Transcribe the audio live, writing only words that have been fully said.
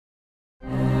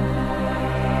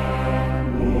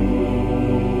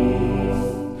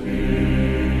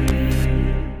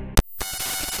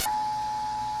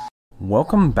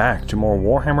Welcome back to more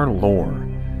Warhammer lore.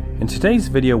 In today's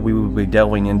video we will be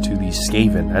delving into the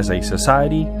Skaven as a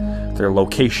society, their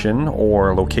location,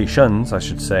 or locations I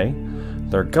should say,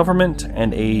 their government,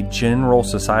 and a general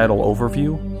societal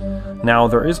overview. Now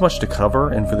there is much to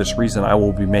cover, and for this reason I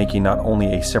will be making not only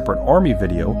a separate army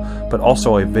video, but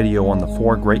also a video on the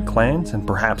 4 great clans, and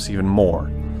perhaps even more.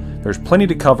 There's plenty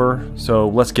to cover, so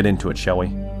let's get into it, shall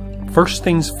we? First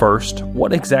things first,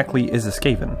 what exactly is a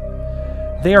Skaven?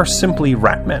 They are simply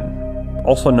ratmen,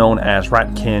 also known as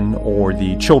ratkin or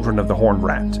the children of the horned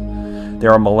rat. They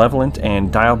are a malevolent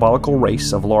and diabolical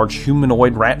race of large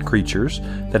humanoid rat creatures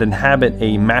that inhabit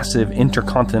a massive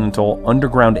intercontinental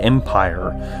underground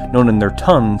empire known in their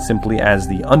tongue simply as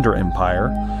the Under Empire,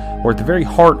 where at the very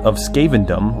heart of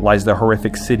Skavendom lies the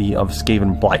horrific city of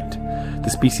Skaven Blight,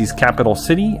 the species' capital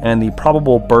city and the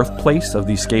probable birthplace of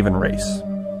the Skaven race.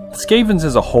 Skavens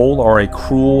as a whole are a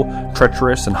cruel,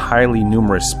 treacherous, and highly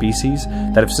numerous species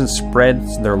that have since spread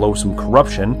their loathsome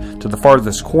corruption to the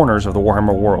farthest corners of the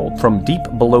Warhammer world. From deep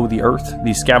below the earth,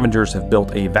 these scavengers have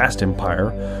built a vast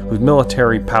empire whose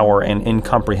military power and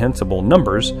incomprehensible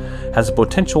numbers has the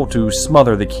potential to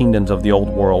smother the kingdoms of the old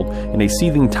world in a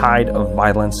seething tide of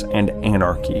violence and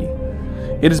anarchy.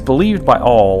 It is believed by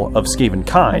all of Skaven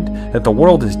kind that the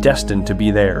world is destined to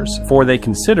be theirs, for they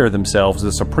consider themselves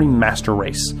the supreme master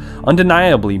race,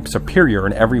 undeniably superior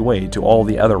in every way to all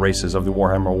the other races of the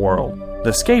Warhammer world.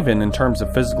 The Skaven, in terms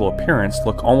of physical appearance,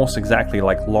 look almost exactly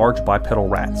like large bipedal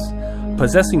rats,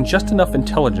 possessing just enough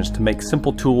intelligence to make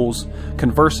simple tools,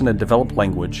 converse in a developed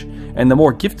language, and the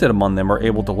more gifted among them are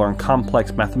able to learn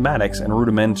complex mathematics and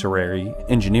rudimentary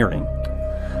engineering.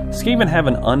 Skaven have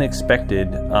an unexpected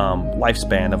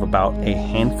lifespan of about a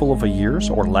handful of years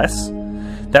or less.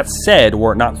 That said,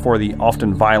 were it not for the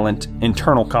often violent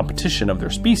internal competition of their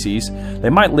species, they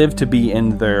might live to be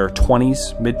in their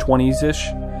 20s,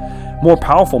 mid-20s-ish. More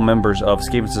powerful members of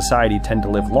Skaven society tend to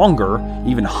live longer,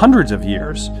 even hundreds of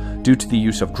years, due to the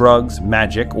use of drugs,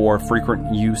 magic, or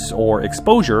frequent use or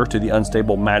exposure to the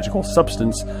unstable magical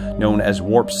substance known as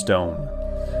warpstone.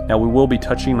 Now we will be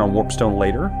touching on warpstone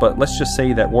later, but let's just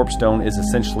say that warpstone is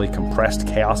essentially compressed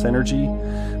chaos energy,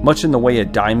 much in the way a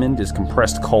diamond is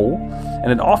compressed coal,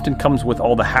 and it often comes with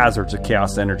all the hazards of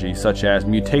chaos energy, such as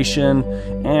mutation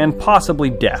and possibly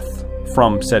death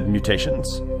from said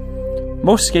mutations.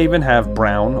 Most Skaven have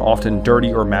brown, often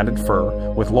dirty or matted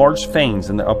fur, with large fangs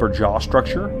in the upper jaw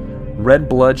structure, red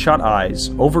bloodshot eyes,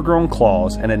 overgrown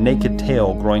claws, and a naked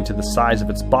tail growing to the size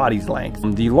of its body's length.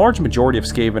 The large majority of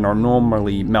Skaven are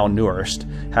normally malnourished,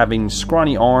 having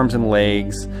scrawny arms and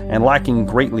legs, and lacking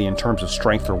greatly in terms of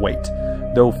strength or weight.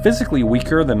 Though physically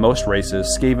weaker than most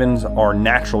races, Skavens are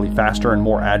naturally faster and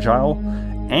more agile,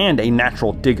 and a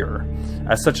natural digger.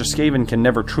 As such, a Skaven can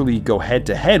never truly go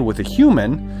head-to-head with a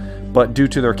human, but due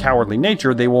to their cowardly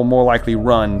nature, they will more likely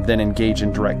run than engage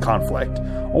in direct conflict.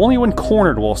 Only when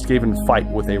cornered will Skaven fight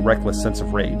with a reckless sense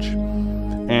of rage.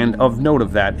 And of note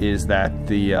of that is that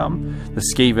the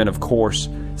Skaven, of course,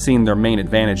 seeing their main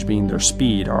advantage being their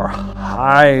speed, are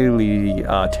highly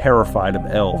terrified of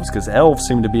elves, because elves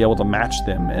seem to be able to match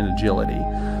them in agility.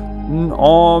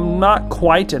 Not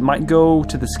quite, it might go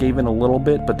to the Skaven a little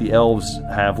bit, but the elves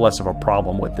have less of a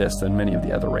problem with this than many of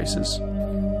the other races.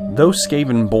 Those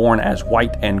Skaven born as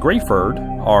white and grey-furred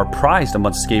are prized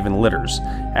amongst Skaven litters,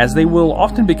 as they will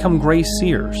often become Grey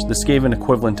Seers, the Skaven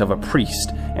equivalent of a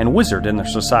priest and wizard in their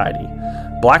society.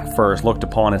 Black fur is looked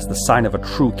upon as the sign of a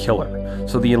true killer,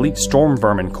 so the elite Storm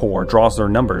Vermin Corps draws their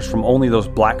numbers from only those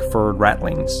black-furred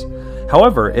ratlings.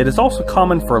 However, it is also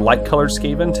common for light-colored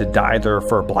Skaven to dye their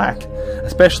fur black,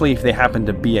 especially if they happen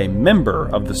to be a member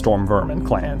of the Storm Vermin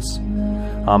clans.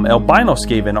 Albino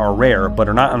Skaven are rare, but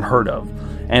are not unheard of,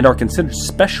 and are considered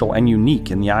special and unique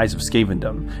in the eyes of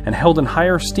Skavendom, and held in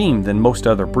higher esteem than most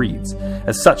other breeds.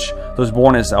 As such, those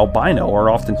born as albino are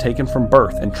often taken from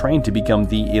birth and trained to become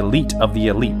the elite of the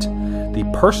elite, the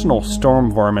personal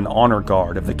Storm Vermin honor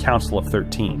guard of the Council of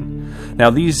 13. Now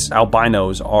these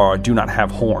albinos do not have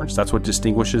horns. That's what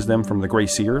distinguishes them from the Grey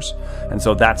Seers, and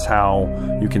so that's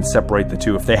how you can separate the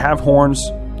two. If they have horns,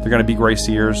 they're going to be Grey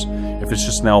Seers. If it's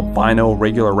just an albino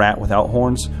regular rat without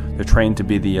horns, they're trained to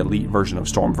be the elite version of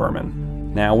Storm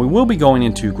Vermin. Now, we will be going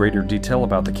into greater detail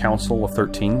about the Council of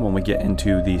 13 when we get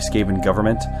into the Skaven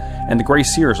government, and the Grey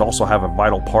Seers also have a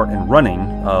vital part in running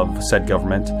of said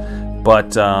government,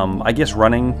 but I guess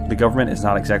running the government is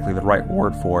not exactly the right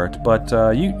word for it, but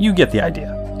you get the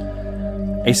idea.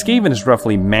 A Skaven is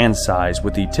roughly man-sized,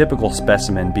 with the typical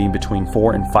specimen being between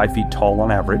 4 and 5 feet tall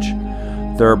on average.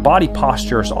 Their body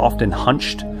posture is often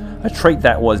hunched, a trait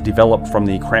that was developed from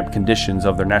the cramped conditions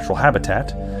of their natural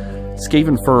habitat.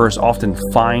 Skaven fur is often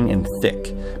fine and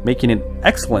thick, making it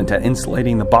excellent at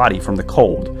insulating the body from the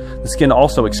cold. The skin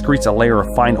also excretes a layer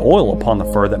of fine oil upon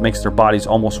the fur that makes their bodies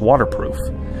almost waterproof.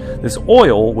 This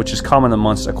oil, which is common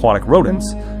amongst aquatic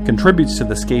rodents, contributes to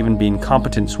the Skaven being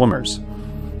competent swimmers.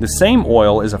 The same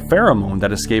oil is a pheromone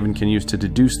that a Skaven can use to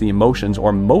deduce the emotions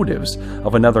or motives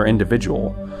of another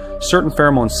individual. Certain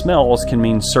pheromone smells can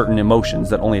mean certain emotions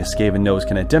that only a Skaven nose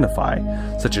can identify,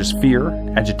 such as fear,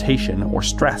 agitation, or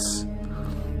stress.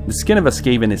 The skin of a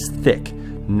Skaven is thick,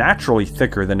 naturally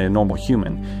thicker than a normal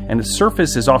human, and its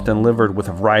surface is often littered with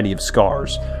a variety of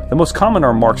scars. The most common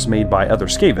are marks made by other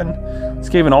Skaven.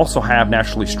 Skaven also have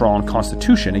naturally strong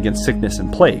constitution against sickness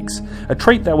and plagues, a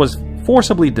trait that was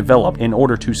forcibly developed in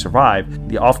order to survive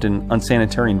the often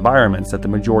unsanitary environments that the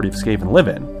majority of Skaven live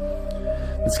in.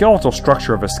 The skeletal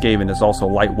structure of a Skaven is also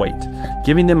lightweight,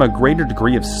 giving them a greater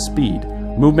degree of speed,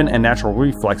 movement, and natural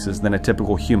reflexes than a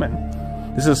typical human.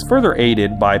 This is further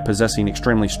aided by possessing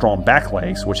extremely strong back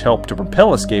legs, which help to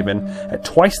propel a Skaven at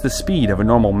twice the speed of a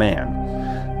normal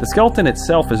man. The skeleton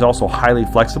itself is also highly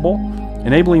flexible,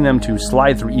 enabling them to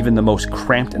slide through even the most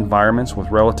cramped environments with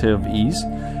relative ease.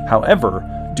 However,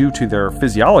 due to their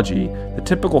physiology, the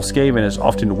typical Skaven is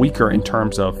often weaker in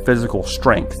terms of physical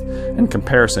strength in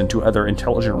comparison to other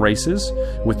intelligent races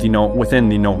within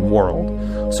the known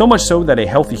world. So much so that a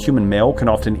healthy human male can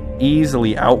often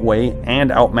easily outweigh and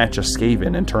outmatch a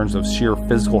Skaven in terms of sheer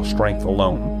physical strength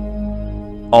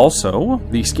alone. Also,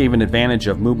 the Skaven advantage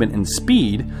of movement and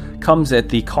speed comes at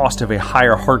the cost of a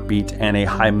higher heartbeat and a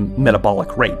high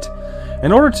metabolic rate.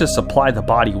 In order to supply the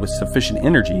body with sufficient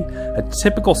energy, a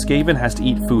typical Skaven has to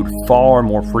eat food far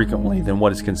more frequently than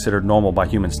what is considered normal by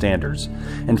human standards.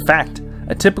 In fact,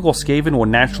 a typical Skaven will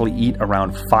naturally eat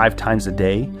around 5 times a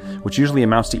day, which usually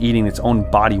amounts to eating its own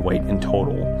body weight in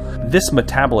total. This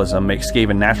metabolism makes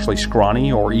Skaven naturally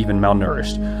scrawny or even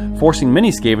malnourished, forcing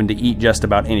many Skaven to eat just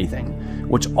about anything,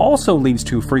 which also leads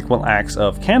to frequent acts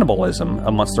of cannibalism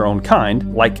amongst their own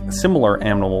kind. Like similar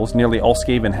animals, nearly all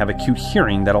Skaven have acute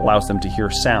hearing that allows them to hear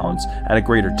sounds at a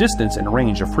greater distance and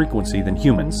range of frequency than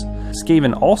humans.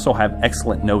 Skaven also have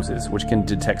excellent noses, which can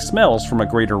detect smells from a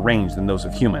greater range than those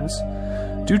of humans.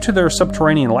 Due to their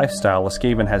subterranean lifestyle, a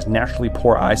Skaven has naturally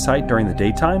poor eyesight during the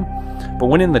daytime, but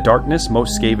when in the darkness,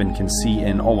 most Skaven can see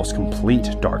in almost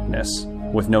complete darkness,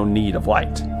 with no need of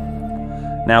light.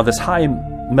 Now, this high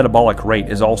metabolic rate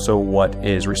is also what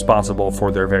is responsible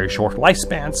for their very short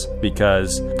lifespans,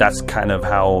 because that's kind of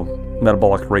how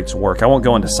metabolic rates work. I won't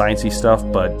go into sciencey stuff,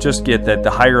 but just get that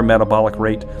the higher metabolic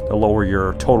rate, the lower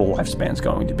your total lifespan is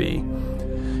going to be.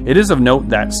 It is of note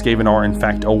that Skaven are in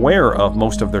fact aware of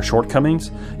most of their shortcomings,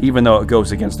 even though it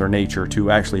goes against their nature to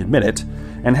actually admit it,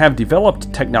 and have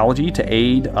developed technology to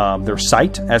aid their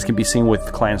sight, as can be seen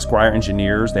with Clan Squire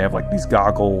engineers. They have like these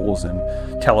goggles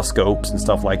and telescopes and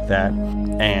stuff like that,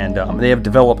 and they have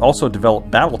also developed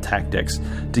battle tactics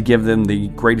to give them the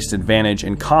greatest advantage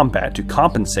in combat to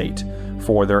compensate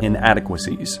for their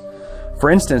inadequacies. For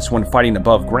instance, when fighting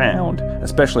above ground,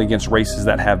 especially against races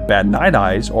that have bad night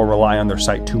eyes or rely on their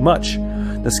sight too much,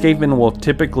 the Skaven will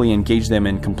typically engage them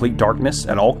in complete darkness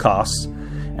at all costs,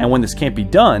 and when this can't be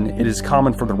done, it is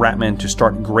common for the Ratmen to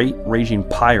start great raging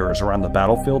pyres around the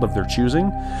battlefield of their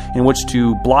choosing, in which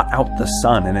to blot out the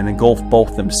sun and then engulf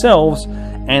both themselves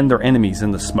and their enemies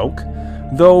in the smoke.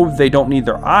 Though they don't need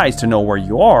their eyes to know where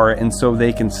you are, and so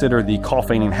they consider the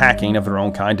coughing and hacking of their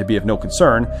own kind to be of no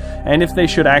concern, and if they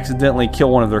should accidentally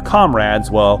kill one of their comrades,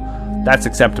 well, that's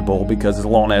acceptable, because as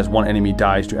long as one enemy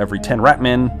dies to every 10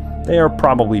 Ratmen, they are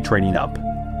probably trading up.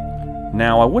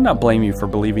 Now, I would not blame you for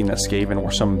believing that Skaven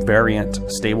were some variant,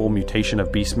 stable mutation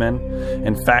of beastmen.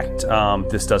 In fact,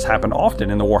 this does happen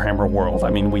often in the Warhammer world. I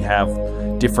mean, we have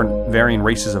different varying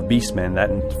races of beastmen that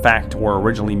in fact were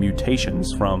originally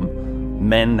mutations from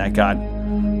men that got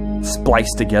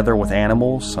spliced together with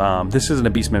animals. This isn't a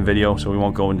Beastman video, so we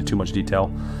won't go into too much detail,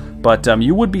 but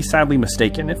you would be sadly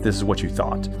mistaken if this is what you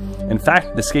thought. In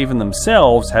fact, the Skaven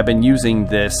themselves have been using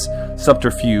this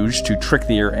subterfuge to trick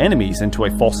their enemies into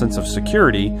a false sense of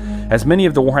security, as many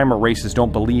of the Warhammer races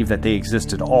don't believe that they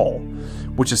exist at all,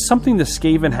 which is something the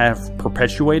Skaven have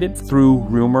perpetuated through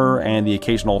rumor and the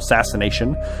occasional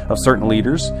assassination of certain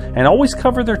leaders, and always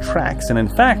cover their tracks. And in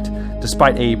fact,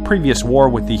 despite a previous war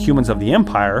with the humans of the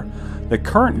Empire, the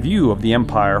current view of the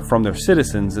Empire from their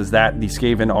citizens is that the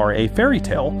Skaven are a fairy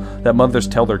tale that mothers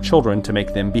tell their children to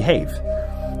make them behave.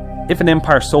 If an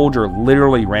Empire soldier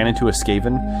literally ran into a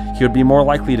Skaven, he would be more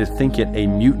likely to think it a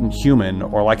mutant human,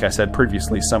 or like I said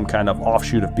previously, some kind of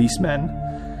offshoot of beastmen.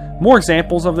 More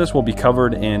examples of this will be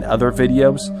covered in other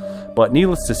videos, but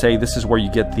needless to say, this is where you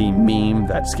get the meme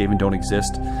that Skaven don't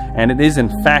exist, and it is in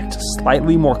fact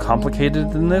slightly more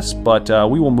complicated than this, but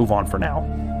we will move on for now.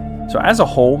 So as a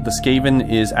whole, the Skaven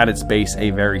is at its base a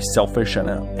very selfish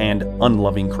and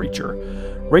unloving creature,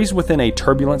 raised within a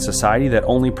turbulent society that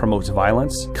only promotes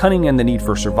violence, cunning, and the need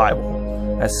for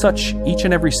survival. As such, each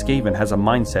and every Skaven has a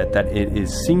mindset that it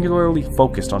is singularly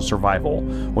focused on survival,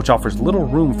 which offers little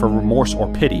room for remorse or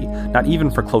pity, not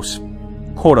even for close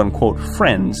quote-unquote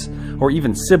friends, or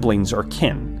even siblings or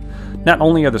kin. Not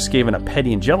only are the Skaven a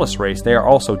petty and jealous race, they are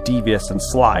also devious and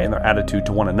sly in their attitude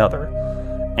to one another.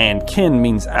 And kin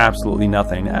means absolutely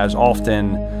nothing, as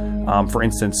often, for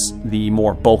instance, the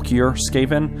more bulkier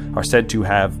Skaven are said to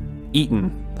have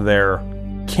eaten their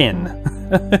kin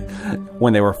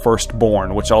when they were first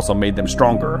born, which also made them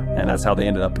stronger, and that's how they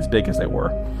ended up as big as they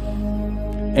were.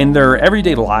 In their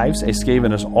everyday lives, a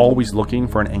Skaven is always looking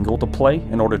for an angle to play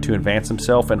in order to advance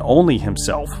himself and only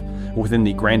himself within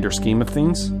the grander scheme of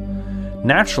things.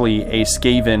 Naturally, a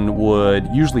Skaven would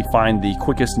usually find the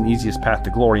quickest and easiest path to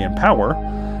glory and power,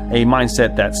 a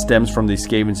mindset that stems from the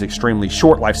Skaven's extremely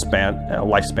short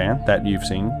lifespan that you've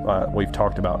seen, we've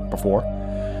talked about before.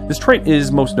 This trait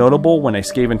is most notable when a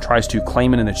Skaven tries to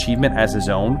claim an achievement as his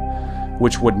own,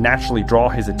 which would naturally draw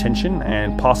his attention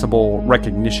and possible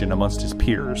recognition amongst his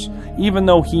peers, even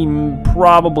though he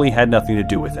probably had nothing to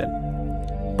do with it.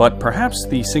 But perhaps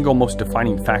the single most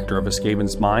defining factor of a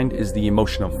Skaven's mind is the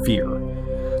emotion of fear.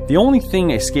 The only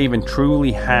thing a Skaven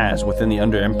truly has within the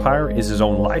Under Empire is his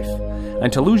own life,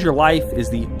 and to lose your life is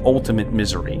the ultimate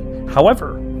misery.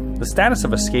 However, the status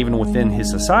of a Skaven within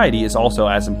his society is also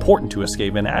as important to a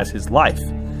Skaven as his life,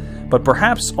 but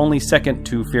perhaps only second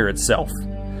to fear itself.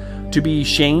 To be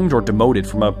shamed or demoted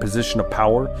from a position of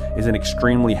power is an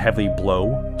extremely heavy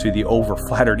blow to the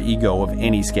over-flattered ego of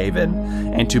any Skaven,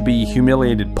 and to be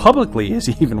humiliated publicly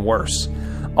is even worse.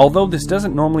 Although this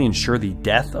doesn't normally ensure the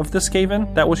death of the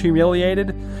Skaven that was humiliated,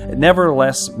 it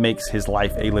nevertheless makes his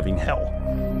life a living hell.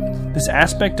 This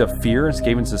aspect of fear in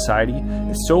Skaven society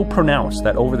is so pronounced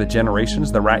that over the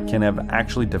generations the Ratkin have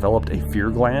actually developed a fear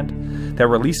gland that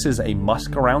releases a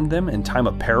musk around them in time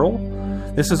of peril.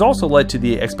 This has also led to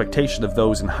the expectation of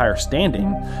those in higher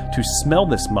standing to smell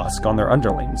this musk on their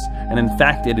underlings, and in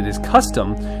fact it is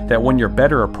custom that when your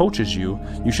better approaches you,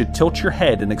 you should tilt your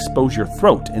head and expose your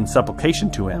throat in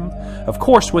supplication to him, of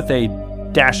course with a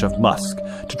dash of musk,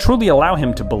 to truly allow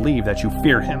him to believe that you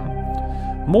fear him.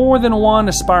 More than one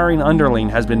aspiring underling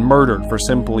has been murdered for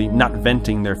simply not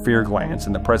venting their fear glands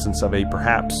in the presence of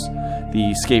perhaps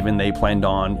the Skaven they planned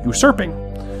on usurping.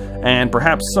 And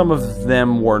perhaps some of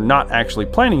them were not actually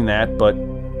planning that, but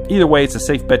either way it's a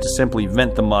safe bet to simply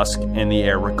vent the musk in the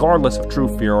air regardless of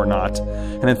true fear or not.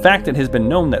 And in fact it has been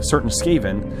known that certain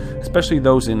Skaven, especially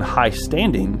those in high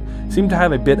standing, seem to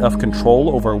have a bit of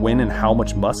control over when and how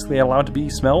much musk they allow to be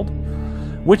smelled.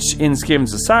 Which in Skaven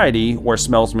society, where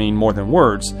smells mean more than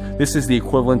words, this is the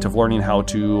equivalent of learning how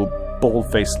to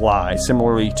bold-faced lie,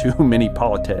 similarly to many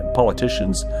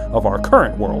politicians of our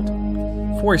current world.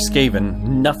 For a Skaven,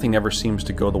 nothing ever seems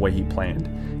to go the way he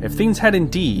planned. If things had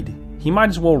indeed, he might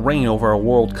as well reign over a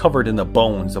world covered in the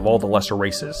bones of all the lesser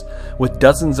races, with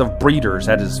dozens of breeders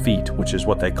at his feet, which is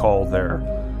what they call their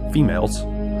females.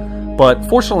 But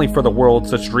fortunately for the world,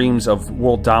 such dreams of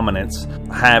world dominance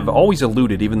have always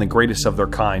eluded even the greatest of their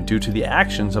kind due to the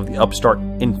actions of the upstart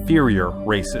inferior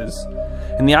races.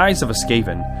 In the eyes of a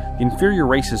Skaven, the inferior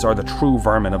races are the true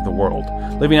vermin of the world,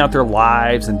 living out their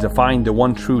lives and defying the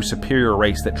one true superior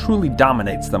race that truly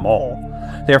dominates them all.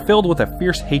 They are filled with a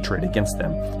fierce hatred against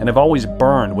them, and have always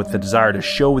burned with the desire to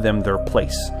show them their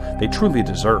place they truly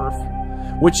deserve,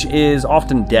 which is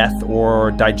often death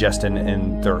or digestion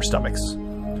in their stomachs.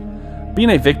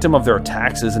 Being a victim of their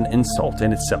attacks is an insult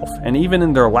in itself, and even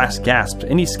in their last gasp,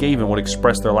 any Skaven would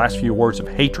express their last few words of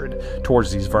hatred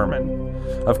towards these vermin.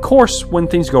 Of course, when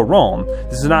things go wrong,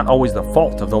 this is not always the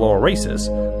fault of the lower races.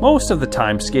 Most of the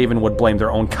time, Skaven would blame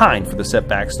their own kind for the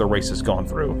setbacks their race has gone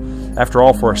through. After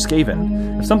all, for a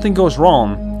Skaven, if something goes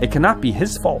wrong, it cannot be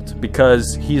his fault,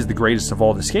 because he is the greatest of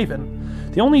all the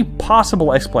Skaven. The only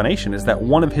possible explanation is that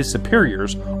one of his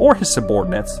superiors, or his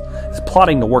subordinates, is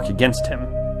plotting to work against him.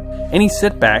 Any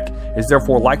setback is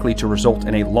therefore likely to result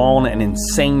in a long and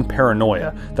insane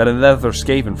paranoia that another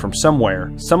Skaven from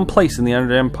somewhere, someplace in the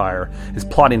Under Empire, is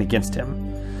plotting against him.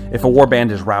 If a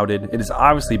warband is routed, it is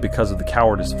obviously because of the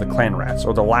cowardice of the clan rats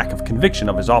or the lack of conviction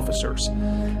of his officers.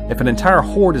 If an entire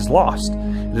horde is lost,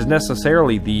 it is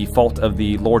necessarily the fault of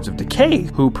the Lords of Decay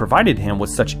who provided him with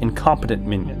such incompetent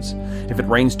minions. If it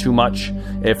rains too much,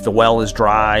 if the well is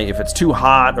dry, if it's too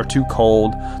hot or too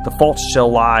cold, the fault shall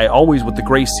lie always with the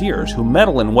Grey Seers who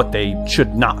meddle in what they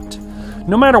should not.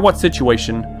 No matter what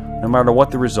situation, no matter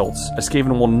what the results, a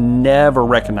Skaven will never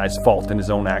recognize fault in his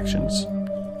own actions.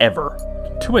 Ever.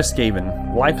 To To a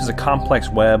Skaven, life is a complex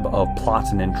web of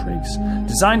plots and intrigues,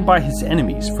 designed by his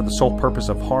enemies for the sole purpose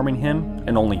of harming him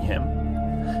and only him.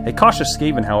 A cautious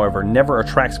Skaven, however, never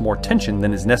attracts more attention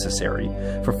than is necessary,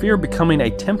 for fear of becoming a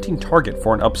tempting target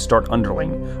for an upstart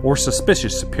underling or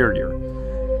suspicious superior.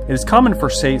 It is common for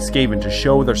Skaven to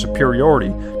show their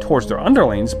superiority towards their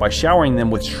underlings by showering them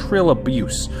with shrill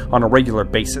abuse on a regular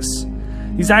basis.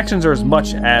 These actions are as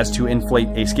much as to inflate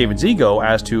a Skaven's ego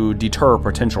as to deter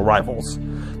potential rivals.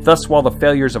 Thus, while the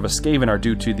failures of a Skaven are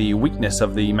due to the weakness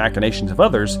of the machinations of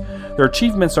others, their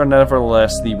achievements are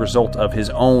nevertheless the result of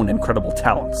his own incredible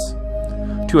talents.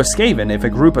 To a Skaven, if a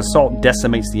group assault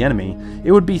decimates the enemy,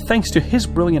 it would be thanks to his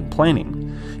brilliant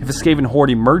planning. If a Skaven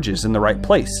horde emerges in the right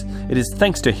place, it is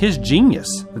thanks to his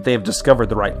genius that they have discovered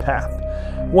the right path.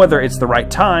 Whether it's the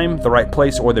right time, the right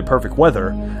place, or the perfect weather,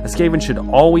 a Skaven should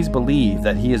always believe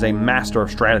that he is a master of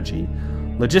strategy,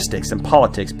 logistics, and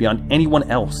politics beyond anyone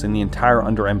else in the entire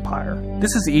Under Empire.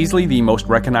 This is easily the most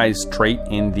recognized trait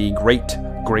in the Great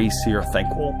Grey Seer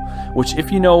Thanquol, which,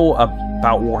 if you know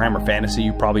about Warhammer Fantasy,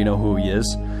 you probably know who he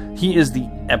is. He is the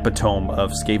epitome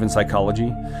of Skaven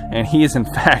psychology, and he has in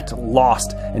fact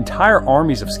lost entire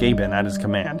armies of Skaven at his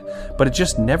command, but it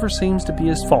just never seems to be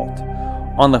his fault.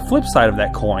 On the flip side of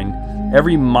that coin,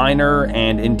 every minor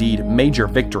and indeed major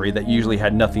victory that usually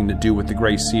had nothing to do with the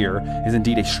Grey Seer is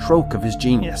indeed a stroke of his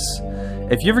genius.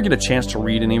 If you ever get a chance to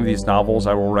read any of these novels,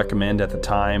 I will recommend at the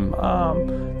time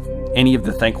any of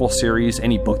the Thanquol series,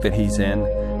 any book that he's in.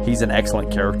 He's an excellent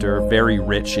character, very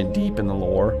rich and deep in the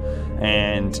lore,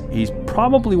 and he's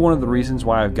probably one of the reasons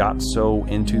why I've got so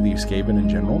into the Skaven in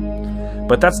general.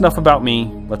 But that's enough about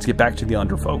me. Let's get back to the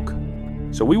Underfolk.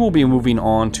 So we will be moving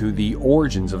on to the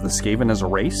origins of the Skaven as a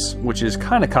race, which is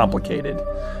kind of complicated.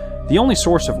 The only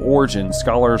source of origin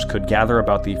scholars could gather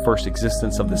about the first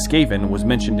existence of the Skaven was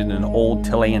mentioned in an old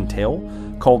Tilean tale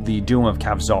called the Doom of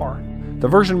Kavzar. The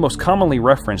version most commonly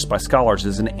referenced by scholars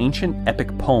is an ancient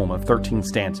epic poem of 13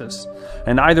 stanzas,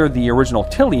 and either the original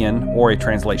Tilean or a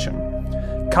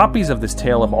translation. Copies of this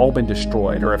tale have all been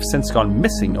destroyed or have since gone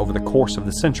missing over the course of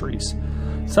the centuries.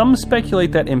 Some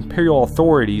speculate that imperial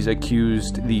authorities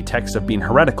accused the text of being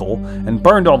heretical and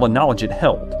burned all the knowledge it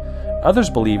held. Others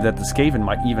believe that the Skaven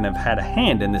might even have had a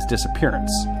hand in this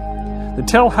disappearance. The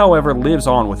tale, however, lives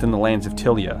on within the lands of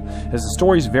Tilia, as the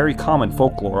story is very common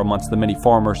folklore amongst the many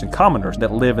farmers and commoners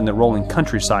that live in the rolling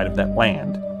countryside of that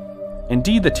land.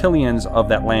 Indeed, the Tilians of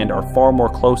that land are far more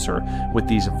closer with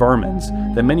these vermins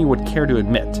than many would care to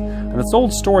admit, and this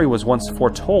old story was once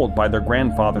foretold by their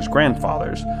grandfathers'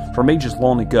 grandfathers from ages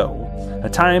long ago, a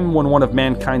time when one of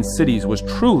mankind's cities was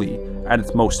truly at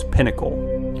its most pinnacle.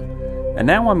 And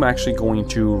now I'm actually going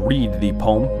to read the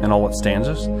poem in all its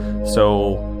stanzas,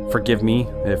 so forgive me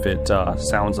if it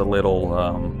sounds a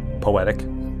little poetic,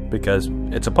 because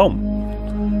it's a poem.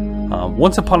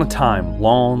 Once upon a time,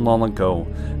 long, long ago,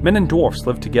 men and dwarfs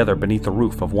lived together beneath the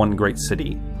roof of one great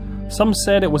city. Some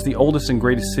said it was the oldest and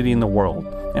greatest city in the world,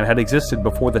 and had existed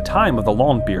before the time of the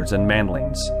Longbeards and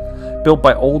Manlings. Built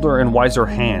by older and wiser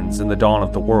hands in the dawn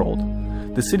of the world,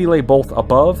 the city lay both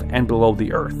above and below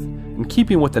the earth, in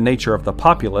keeping with the nature of the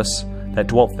populace that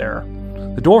dwelt there.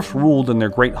 The dwarfs ruled in their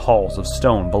great halls of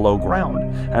stone below ground,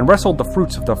 and wrestled the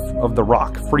fruits of the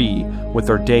rock free with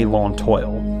their day-long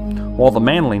toil, while the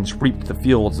Manlings reaped the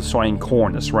fields of swaying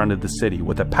corn that surrounded the city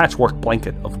with a patchwork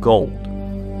blanket of gold.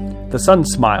 The sun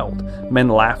smiled, men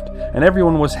laughed, and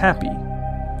everyone was happy.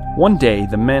 One day,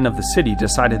 the men of the city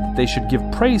decided that they should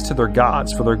give praise to their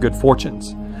gods for their good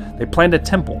fortunes. They planned a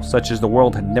temple such as the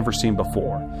world had never seen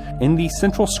before. In the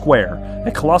central square,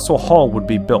 a colossal hall would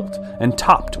be built and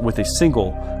topped with a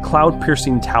single,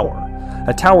 cloud-piercing tower.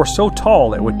 A tower so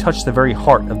tall it would touch the very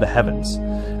heart of the heavens.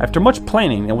 After much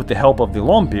planning and with the help of the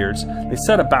Longbeards, they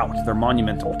set about their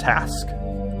monumental task.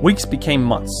 Weeks became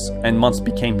months, and months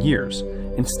became years,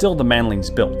 and still the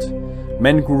Manlings built.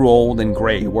 Men grew old and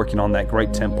gray working on that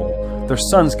great temple, their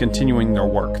sons continuing their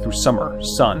work through summer,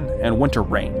 sun, and winter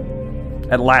rain.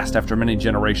 At last, after many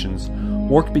generations,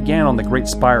 work began on the great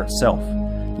spire itself.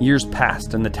 Years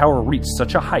passed, and the tower reached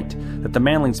such a height that the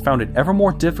Manlings found it ever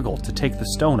more difficult to take the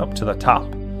stone up to the top.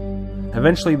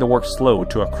 Eventually the work slowed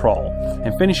to a crawl,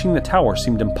 and finishing the tower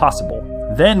seemed impossible.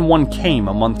 Then one came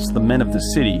amongst the men of the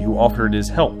city who offered his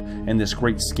help in this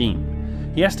great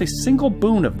scheme. He asked a single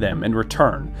boon of them in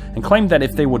return, and claimed that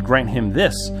if they would grant him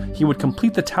this, he would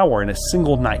complete the tower in a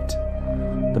single night.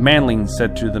 The Manlings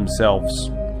said to themselves,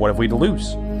 "What have we to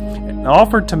lose?" and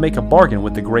offered to make a bargain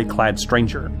with the gray-clad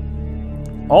stranger.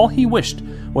 All he wished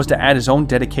was to add his own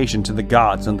dedication to the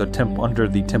gods under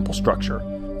the temple structure.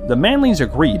 The Manlings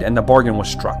agreed, and the bargain was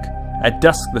struck. At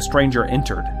dusk the stranger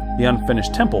entered, the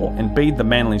unfinished temple, and bade the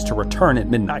manlings to return at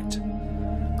midnight.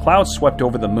 Clouds swept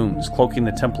over the moons, cloaking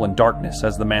the temple in darkness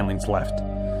as the manlings left.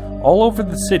 All over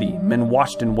the city, men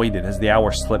watched and waited as the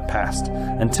hours slipped past,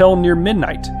 until near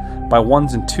midnight, by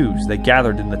ones and twos, they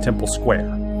gathered in the temple square.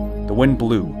 The wind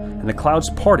blew, and the clouds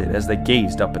parted as they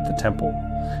gazed up at the temple.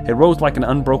 It rose like an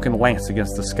unbroken lance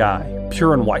against the sky,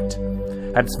 pure and white.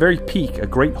 At its very peak, a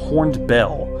great horned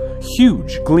bell,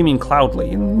 huge, gleaming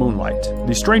cloudly in the moonlight.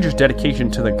 The stranger's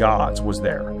dedication to the gods was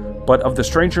there, but of the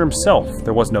stranger himself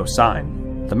there was no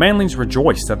sign. The manlings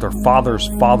rejoiced that their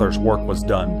father's work was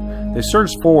done. They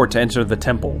surged forward to enter the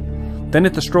temple. Then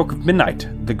at the stroke of midnight,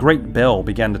 the great bell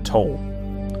began to toll.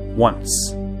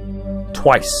 Once,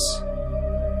 twice,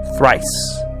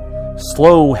 thrice.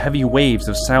 Slow, heavy waves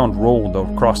of sound rolled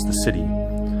across the city.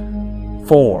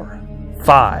 4,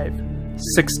 5,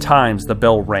 6 times the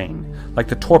bell rang, like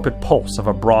the torpid pulse of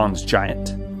a bronze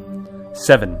giant.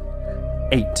 7,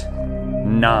 8,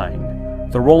 9.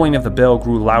 The rolling of the bell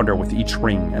grew louder with each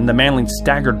ring, and the manlings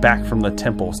staggered back from the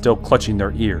temple, still clutching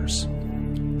their ears.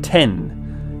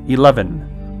 10,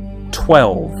 11,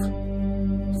 12,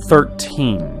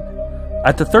 13.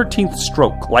 At the 13th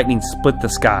stroke, lightning split the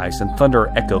skies and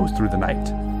thunder echoed through the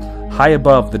night. High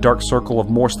above, the dark circle of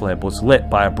Morsleb was lit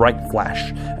by a bright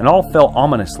flash, and all fell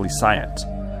ominously silent.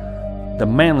 The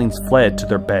manlings fled to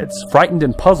their beds, frightened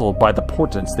and puzzled by the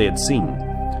portents they had seen.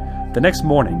 The next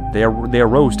morning, they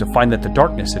arose to find that the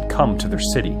darkness had come to their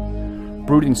city.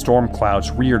 Brooding storm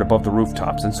clouds reared above the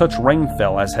rooftops, and such rain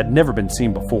fell as had never been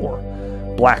seen before.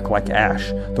 Black like ash,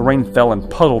 the rain fell and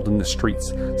puddled in the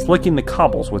streets, slicking the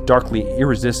cobbles with darkly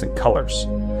iridescent colors.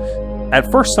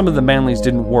 At first, some of the manlings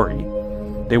didn't worry.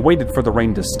 They waited for the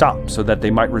rain to stop so that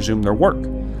they might resume their work,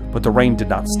 but the rain did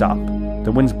not stop.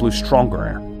 The winds blew stronger,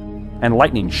 and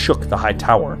lightning shook the high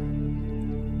tower.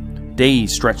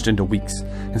 Days stretched into weeks,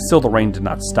 and still the rain did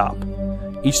not stop.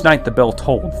 Each night the bell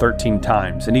tolled 13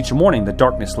 times, and each morning the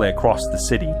darkness lay across the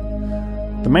city.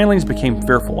 The manlings became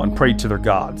fearful and prayed to their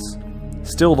gods.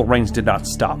 Still the rains did not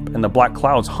stop, and the black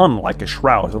clouds hung like a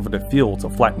shroud over the fields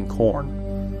of flattened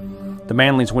corn. The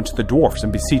manlings went to the dwarfs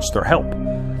and beseeched their help.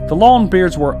 The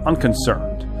Longbeards were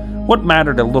unconcerned. What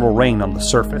mattered a little rain on the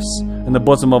surface? In the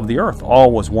bosom of the earth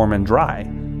all was warm and dry.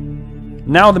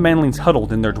 Now the manlings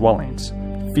huddled in their dwellings,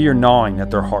 fear gnawing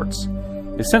at their hearts.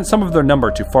 They sent some of their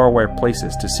number to faraway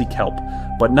places to seek help,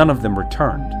 but none of them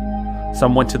returned.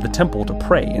 Some went to the temple to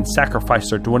pray and sacrifice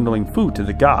their dwindling food to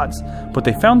the gods, but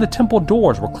they found the temple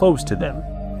doors were closed to them.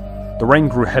 The rain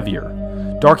grew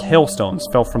heavier. Dark hailstones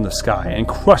fell from the sky and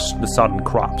crushed the sodden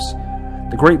crops.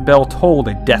 The great bell tolled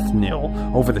a death knell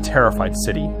over the terrified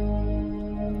city.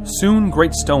 Soon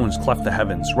great stones cleft the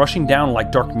heavens, rushing down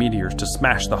like dark meteors to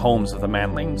smash the homes of the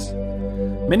manlings.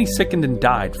 Many sickened and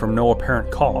died from no apparent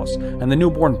cause, and the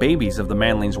newborn babies of the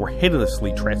manlings were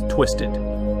hideously twisted.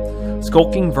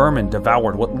 Skulking vermin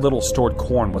devoured what little stored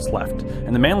corn was left,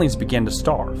 and the manlings began to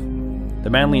starve. The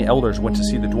manly elders went to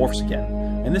see the dwarfs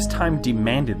again, and this time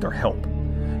demanded their help.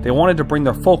 They wanted to bring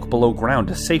their folk below ground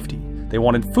to safety. They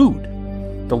wanted food.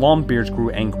 The Longbeards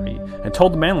grew angry, and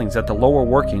told the manlings that the lower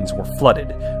workings were flooded,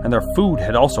 and their food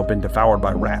had also been devoured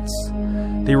by rats.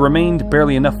 There remained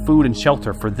barely enough food and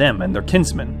shelter for them and their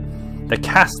kinsmen. They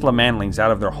cast the manlings out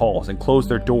of their halls and closed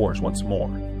their doors once more.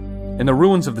 In the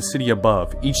ruins of the city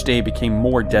above, each day became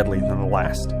more deadly than the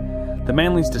last. The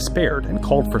manlings despaired and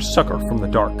called for succor from the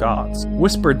dark gods,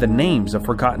 whispered the names of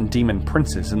forgotten demon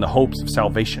princes in the hopes of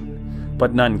salvation,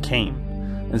 but none came.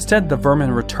 Instead, the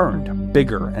vermin returned,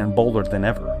 bigger and bolder than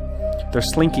ever. Their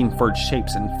slinking furred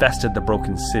shapes infested the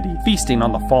broken city, feasting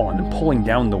on the fallen and pulling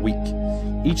down the weak.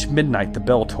 Each midnight the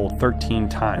bell tolled 13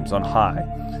 times on high,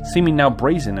 seeming now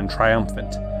brazen and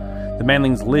triumphant. The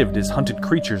manlings lived as hunted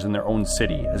creatures in their own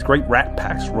city, as great rat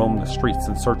packs roamed the streets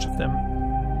in search of them.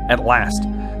 At last,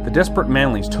 the desperate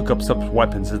manlings took up such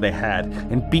weapons as they had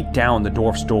and beat down the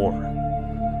dwarf's door,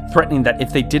 threatening that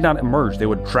if they did not emerge they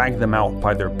would drag them out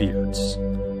by their beards.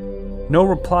 No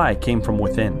reply came from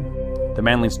within. The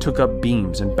manlings took up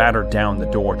beams and battered down the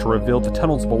door to reveal the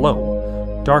tunnels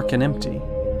below, dark and empty.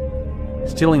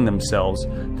 Steeling themselves,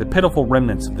 the pitiful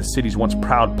remnants of the city's once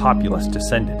proud populace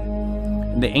descended.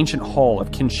 In the ancient hall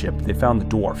of kinship they found the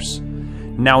dwarfs,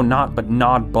 now naught but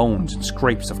gnawed bones and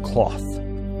scraps of cloth.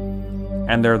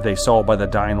 And there they saw by the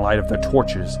dying light of their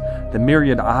torches the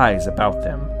myriad eyes about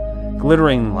them,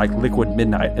 glittering like liquid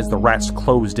midnight as the rats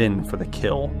closed in for the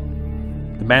kill.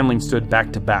 The manlings stood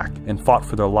back to back and fought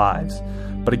for their lives,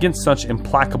 but against such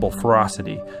implacable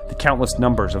ferocity, the countless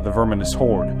numbers of the verminous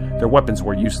horde, their weapons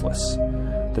were useless.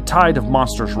 The tide of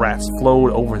monstrous rats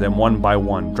flowed over them one by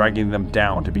one, dragging them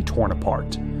down to be torn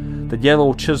apart. the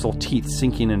yellow chisel teeth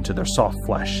sinking into their soft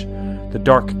flesh, the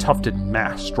dark tufted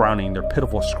mass drowning their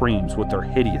pitiful screams with their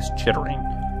hideous chittering.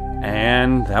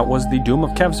 And that was the doom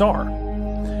of Kevzar.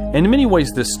 In many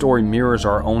ways, this story mirrors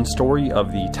our own story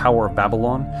of the Tower of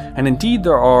Babylon, and indeed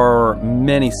there are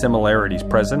many similarities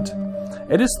present.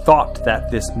 It is thought that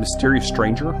this mysterious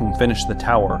stranger whom finished the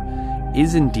tower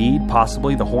is indeed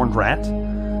possibly the Horned Rat,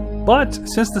 but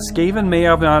since the Skaven may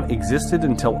have not existed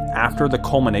until after the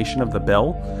culmination of the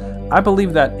Bell, I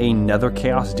believe that another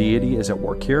chaos deity is at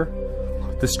work here.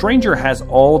 The stranger has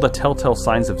all the telltale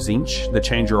signs of Tzeentch, the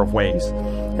changer of ways,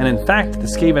 and in fact the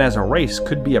Skaven as a race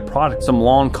could be a product of some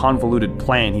long convoluted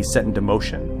plan he set into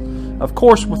motion. Of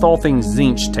course, with all things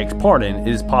Tzeentch takes part in, it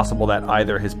is possible that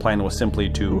either his plan was simply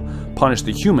to punish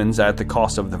the humans at the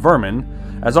cost of the vermin,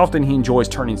 as often he enjoys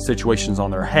turning situations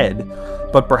on their head,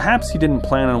 but perhaps he didn't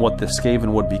plan on what the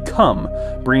Skaven would become,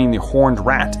 bringing the Horned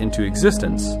Rat into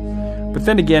existence. But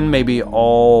then again, maybe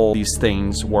all these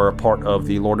things were a part of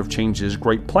the Lord of Change's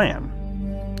great plan.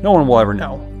 No one will ever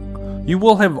know. You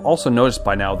will have also noticed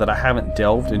by now that I haven't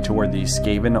delved into where the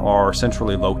Skaven are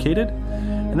centrally located,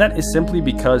 and that is simply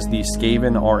because the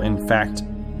Skaven are in fact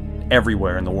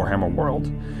everywhere in the Warhammer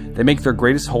world. They make their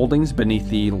greatest holdings beneath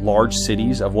the large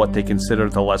cities of what they consider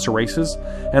the lesser races,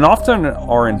 and often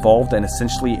are involved in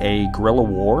essentially a guerrilla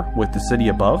war with the city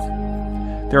above.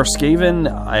 There are Skaven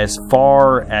as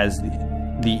far as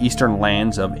the eastern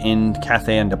lands of Ind,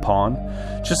 Cathay, and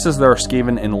Dapon, just as there are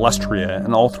Skaven in Lustria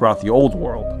and all throughout the Old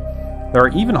World. There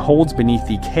are even holds beneath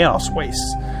the Chaos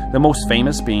Wastes, the most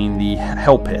famous being the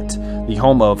Hell Pit, the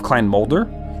home of Clan Moulder.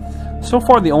 So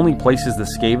far, the only places the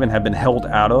Skaven have been held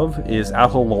out of is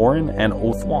Athel Loren and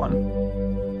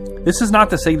Oathwan. This is not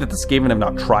to say that the Skaven have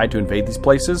not tried to invade these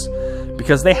places,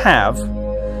 because they have,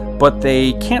 but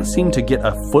they can't seem to get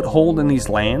a foothold in these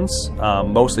lands,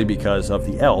 mostly because of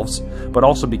the elves, but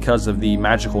also because of the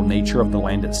magical nature of the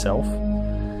land itself.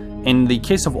 In the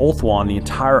case of Oathwan, the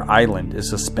entire island is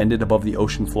suspended above the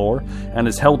ocean floor and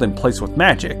is held in place with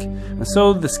magic, and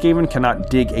so the Skaven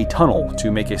cannot dig a tunnel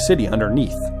to make a city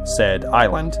underneath said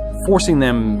island, forcing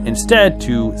them instead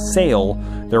to sail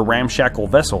their ramshackle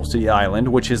vessels to the island,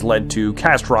 which has led to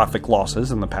catastrophic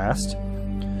losses in the past.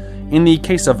 In the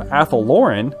case of Athel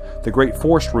Loren, the great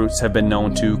forest roots have been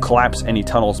known to collapse any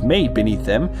tunnels made beneath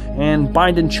them and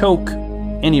bind and choke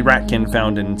any ratkin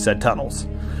found in said tunnels.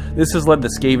 This has led the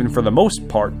Skaven for the most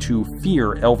part to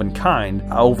fear elven kind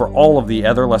over all of the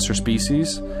other lesser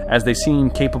species, as they seem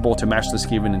capable to match the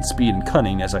Skaven in speed and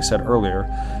cunning, as I said earlier.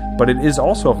 But it is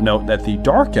also of note that the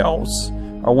Dark Elves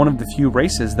are one of the few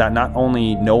races that not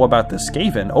only know about the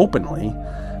Skaven openly,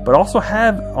 but also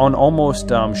have an almost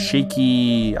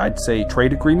shaky, I'd say,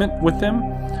 trade agreement with them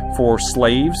for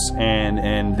slaves,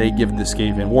 and they give the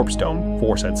Skaven warpstone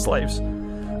for said slaves.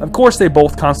 Of course, they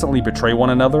both constantly betray one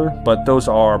another, but those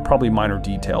are probably minor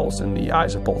details in the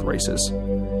eyes of both races.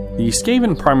 The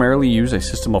Skaven primarily use a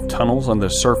system of tunnels on the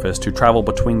surface to travel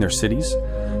between their cities,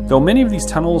 though many of these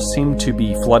tunnels seem to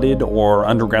be flooded or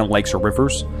underground lakes or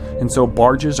rivers, and so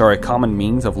barges are a common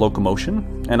means of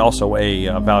locomotion, and also a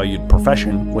valued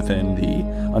profession within the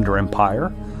Under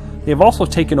Empire. They have also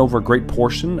taken over a great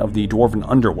portion of the Dwarven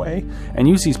Underway, and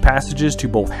use these passages to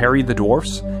both harry the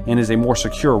dwarfs, and is a more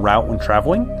secure route when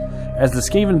traveling, as the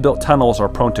Skaven-built tunnels are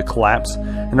prone to collapse,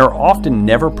 and are often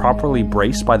never properly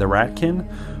braced by the Ratkin,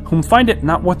 whom find it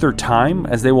not worth their time,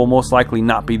 as they will most likely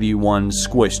not be the ones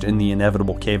squished in the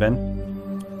inevitable cave-in.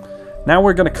 Now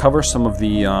we're going to cover some of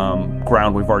the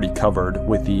ground we've already covered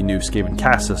with the new Skaven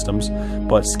caste systems,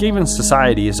 but Skaven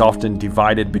society is often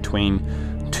divided between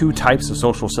two types of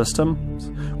social systems,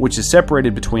 which is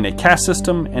separated between a caste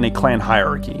system and a clan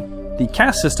hierarchy. The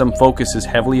caste system focuses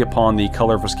heavily upon the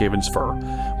color of a Skaven's fur,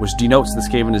 which denotes the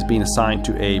Skaven as being assigned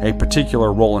to a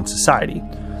particular role in society.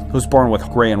 Those born with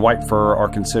gray and white fur are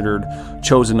considered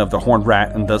chosen of the Horned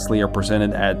Rat, and thusly are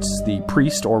presented as the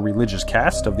priest or religious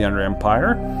caste of the Under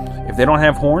Empire. If they don't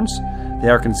have horns, they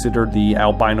are considered the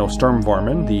albino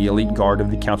Sturmvarmen, the elite guard of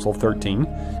the Council of 13,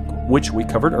 which we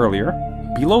covered earlier.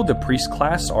 Below the priest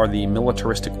class are the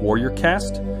militaristic warrior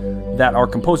caste, that are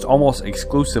composed almost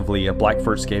exclusively of black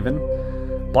fur Skaven.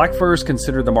 Black fur is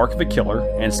considered the mark of a killer,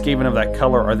 and Skaven of that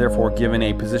color are therefore given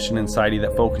a position in society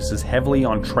that focuses heavily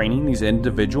on training these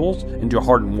individuals into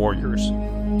hardened warriors.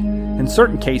 In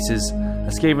certain cases,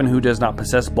 a Skaven who does not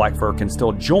possess black fur can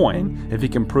still join if he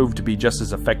can prove to be just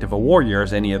as effective a warrior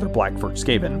as any other black fur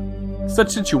Skaven.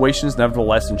 Such situations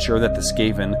nevertheless ensure that the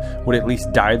Skaven would at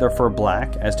least dye their fur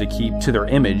black as to keep to their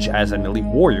image as an elite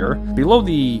warrior. Below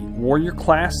the warrior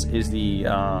class is the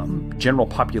general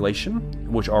population,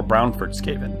 which are brown fur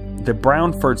Skaven. The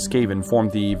brown-furred Skaven form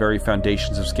the very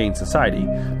foundations of Skaven society,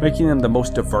 making them the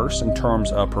most diverse in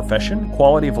terms of profession,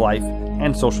 quality of life,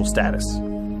 and social status.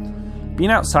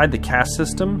 Being outside the caste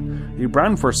system, the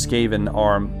brown-furred Skaven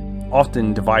are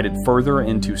often divided further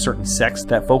into certain sects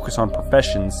that focus on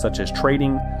professions such as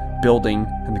trading, building,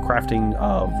 and the crafting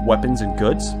of weapons and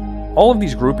goods. All of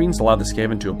these groupings allow the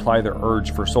Skaven to apply their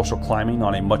urge for social climbing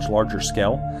on a much larger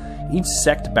scale, each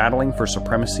sect battling for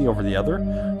supremacy over the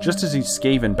other, just as each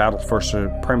Skaven battled for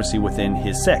supremacy within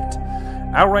his sect.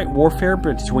 Outright warfare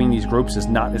between these groups is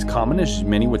not as common as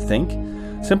many would think,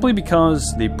 simply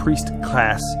because the priest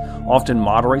class often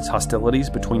moderates hostilities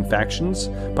between factions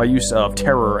by use of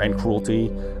terror and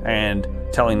cruelty, and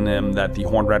telling them that the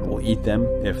Horned Rat will eat them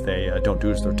if they don't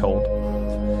do as they're told.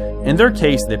 In their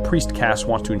case, the priest caste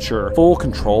wants to ensure full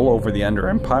control over the Under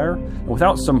Empire, and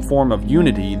without some form of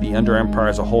unity, the Under Empire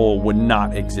as a whole would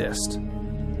not exist.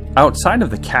 Outside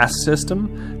of the caste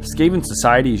system, Skaven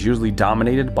society is usually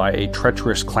dominated by a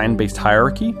treacherous clan-based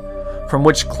hierarchy, from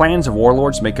which clans of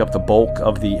warlords make up the bulk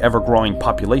of the ever-growing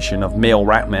population of male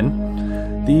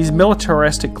ratmen. These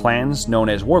militaristic clans, known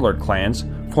as warlord clans,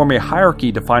 form a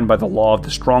hierarchy defined by the law of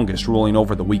the strongest ruling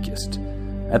over the weakest.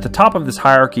 At the top of this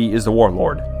hierarchy is the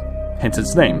warlord, hence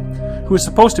its name, who is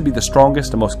supposed to be the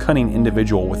strongest and most cunning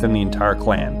individual within the entire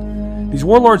clan. These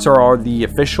warlords are the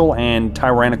official and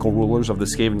tyrannical rulers of the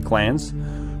Skaven clans,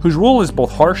 whose rule is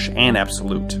both harsh and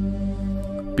absolute.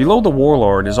 Below the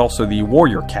warlord is also the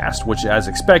warrior caste, which, as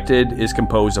expected, is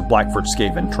composed of Blackford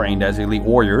Skaven trained as elite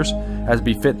warriors, as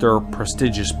befit their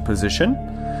prestigious position.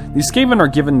 These Skaven are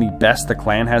given the best the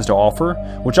clan has to offer,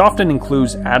 which often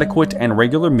includes adequate and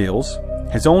regular meals,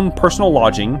 his own personal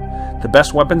lodging, the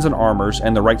best weapons and armors,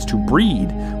 and the rights to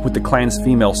breed with the clan's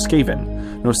female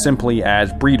Skaven, known simply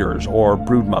as breeders or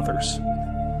broodmothers.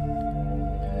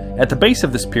 At the base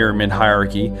of this pyramid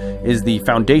hierarchy is the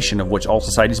foundation of which all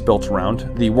society is built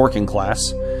around, the working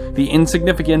class, the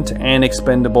insignificant and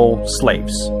expendable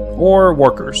slaves, or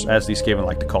workers, as the Skaven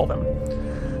like to call them.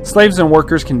 Slaves and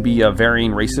workers can be of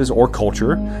varying races or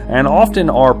culture, and often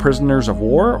are prisoners of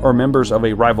war or members of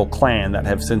a rival clan that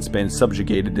have since been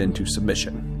subjugated into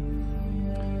submission.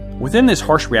 Within this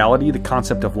harsh reality, the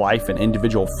concept of life and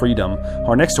individual freedom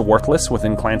are next to worthless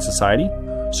within clan society.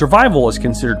 Survival is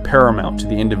considered paramount to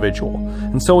the individual,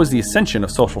 and so is the ascension of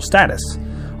social status.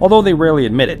 Although they rarely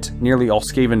admit it, nearly all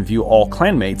Skaven view all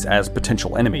clanmates as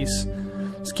potential enemies.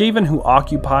 Skaven who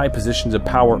occupy positions of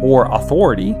power or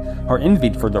authority are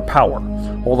envied for their power,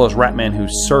 while those ratmen who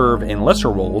serve in lesser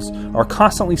roles are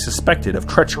constantly suspected of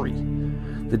treachery.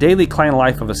 The daily clan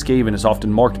life of a Skaven is often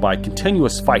marked by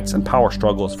continuous fights and power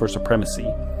struggles for supremacy.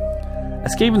 A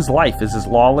Skaven's life is as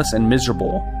lawless and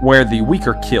miserable, where the weak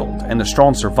are killed and the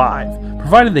strong survive,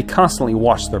 provided they constantly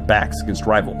watch their backs against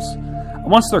rivals.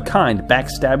 Amongst their kind,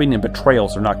 backstabbing and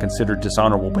betrayals are not considered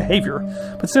dishonorable behavior,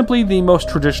 but simply the most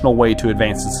traditional way to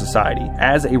advance in society.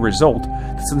 As a result,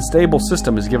 this unstable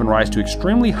system has given rise to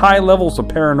extremely high levels of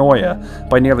paranoia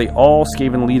by nearly all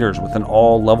Skaven leaders within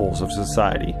all levels of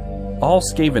society. All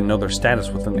Skaven know their status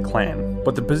within the clan,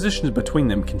 but the positions between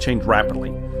them can change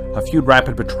rapidly. A few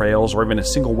rapid betrayals or even a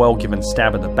single well-given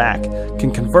stab in the back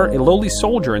can convert a lowly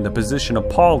soldier in the position of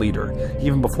paw leader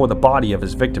even before the body of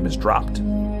his victim is dropped.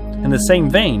 In the same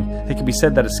vein, it can be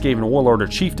said that a Skaven warlord or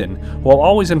chieftain will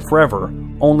always and forever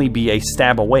only be a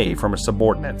stab away from his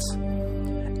subordinates.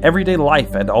 Everyday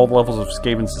life at all levels of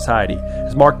Skaven society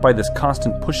is marked by this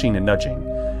constant pushing and nudging.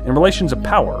 In relations of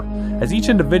power, as each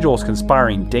individual is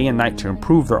conspiring day and night to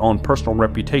improve their own personal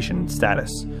reputation and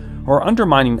status, or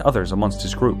undermining others amongst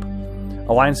his group.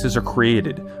 Alliances are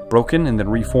created, broken, and then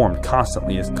reformed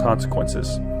constantly as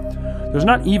consequences. There's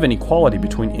not even equality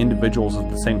between individuals of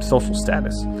the same social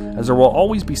status, as there will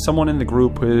always be someone in the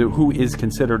group who is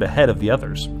considered ahead of the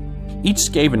others. Each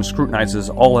Skaven scrutinizes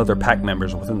all other pack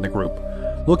members within the group,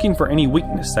 looking for any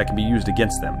weakness that can be used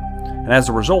against them, and as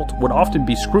a result would often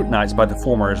be scrutinized by the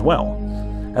former as well.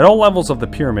 At all levels of the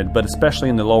pyramid, but especially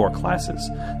in the lower classes,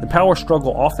 the power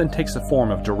struggle often takes the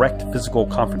form of direct physical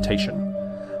confrontation.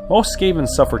 Most Skaven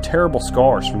suffer terrible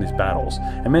scars from these battles,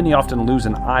 and many often lose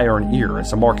an eye or an ear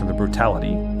as a mark of the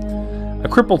brutality. A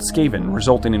crippled Skaven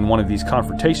resulting in one of these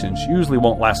confrontations usually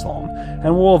won't last long,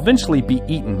 and will eventually be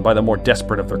eaten by the more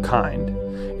desperate of their kind.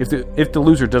 If the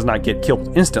loser does not get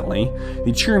killed instantly,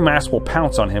 the cheering mass will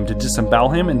pounce on him to disembowel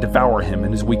him and devour him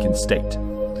in his weakened state.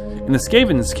 In the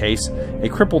Skaven's case, a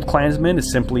crippled clansman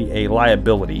is simply a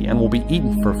liability and will be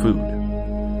eaten for food.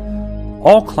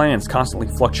 All clans constantly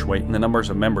fluctuate in the numbers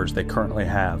of members they currently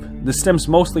have. This stems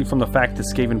mostly from the fact that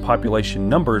Skaven population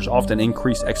numbers often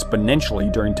increase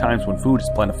exponentially during times when food is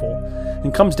plentiful,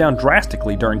 and comes down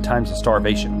drastically during times of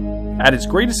starvation. At its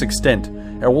greatest extent,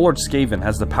 a warlord Skaven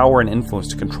has the power and influence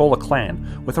to control a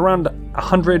clan with around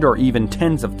 100 or even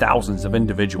tens of thousands of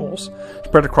individuals,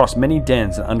 spread across many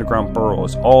dens and underground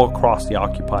burrows all across the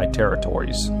occupied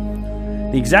territories.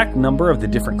 The exact number of the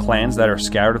different clans that are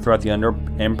scattered throughout the Under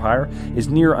Empire is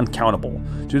near uncountable,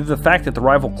 due to the fact that the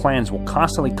rival clans will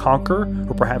constantly conquer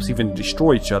or perhaps even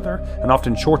destroy each other in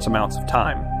often short amounts of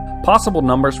time. Possible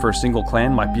numbers for a single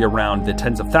clan might be around the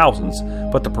tens of thousands,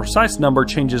 but the precise number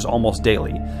changes almost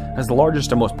daily, as the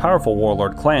largest and most powerful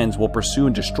warlord clans will pursue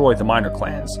and destroy the minor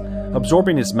clans,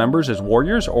 absorbing its members as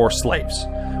warriors or slaves,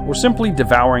 or simply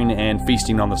devouring and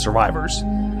feasting on the survivors.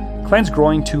 Clans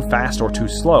growing too fast or too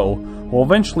slow will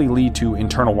eventually lead to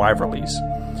internal rivalries,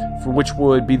 for which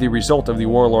would be the result of the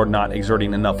warlord not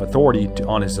exerting enough authority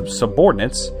on his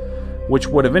subordinates, which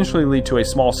would eventually lead to a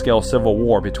small-scale civil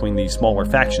war between the smaller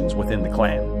factions within the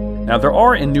clan. Now, there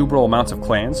are innumerable amounts of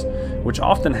clans, which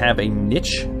often have a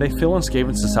niche they fill in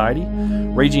Skaven society,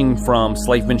 ranging from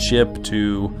slavemanship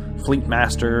to fleet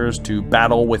masters to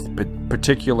battle with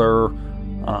particular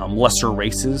lesser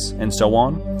races, and so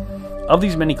on. Of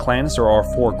these many clans, there are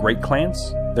 4 great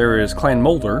clans. There is Clan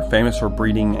Molder, famous for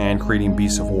breeding and creating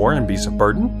beasts of war and beasts of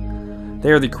burden.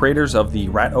 They are the creators of the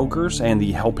Rat Ogres and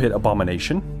the Hell Pit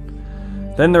Abomination.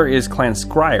 Then there is Clan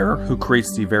Scryer, who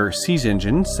creates the various siege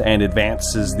engines and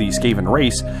advances the Skaven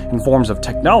race in forms of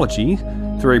technology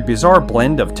through a bizarre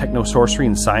blend of techno-sorcery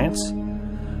and science.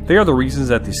 They are the reasons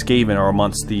that the Skaven are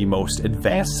amongst the most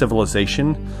advanced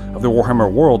civilization of the Warhammer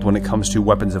world when it comes to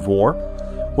weapons of war,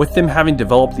 with them having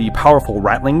developed the powerful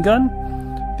Rattling Gun,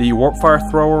 the Warp Fire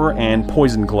Thrower, and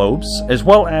Poison Globes, as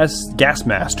well as gas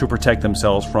masks to protect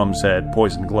themselves from said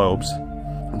poison globes.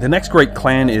 The next great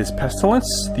clan is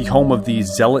Pestilence, the home of the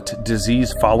zealot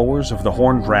disease followers of the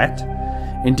Horned Rat.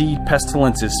 Indeed,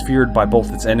 Pestilence is feared by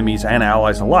both its enemies and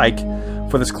allies alike,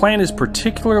 for this clan has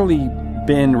particularly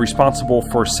been responsible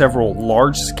for several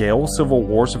large-scale civil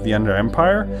wars of the Under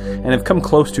Empire, and have come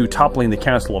close to toppling the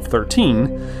Council of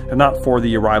 13, if not for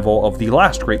the arrival of the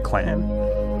last great clan.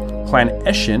 Clan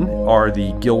Eshin are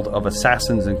the guild of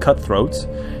assassins and cutthroats.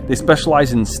 They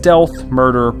specialize in stealth,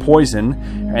 murder, poison,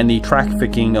 and the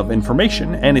trafficking of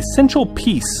information, an essential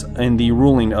piece in the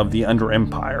ruling of the Under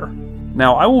Empire.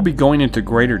 Now, I will be going into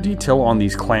greater detail on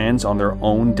these clans on their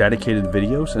own dedicated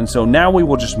videos, and so now we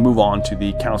will just move on to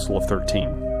the Council of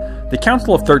 13. The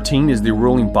Council of 13 is the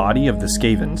ruling body of the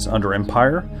Skavens Under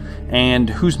Empire, and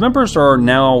whose members are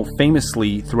now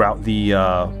famously throughout the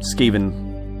Skaven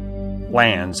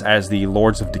lands as the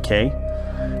Lords of Decay.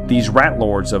 These Rat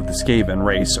Lords of the Skaven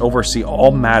race oversee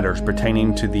all matters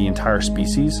pertaining to the entire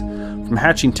species, from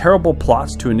hatching terrible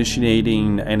plots to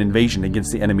initiating an invasion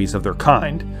against the enemies of their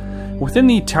kind. Within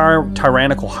the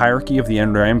tyrannical hierarchy of the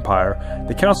Under Empire,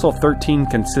 the Council of 13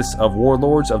 consists of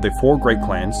warlords of the 4 great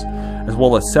clans, as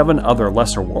well as 7 other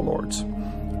lesser warlords.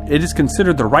 It is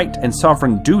considered the right and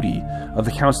sovereign duty of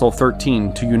the Council of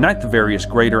 13 to unite the various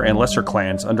greater and lesser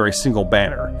clans under a single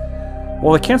banner.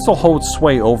 While the Council holds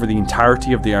sway over the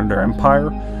entirety of the Under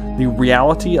Empire, the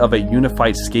reality of a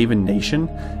unified Skaven nation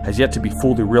has yet to be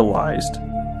fully realized,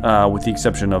 with the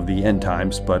exception of the end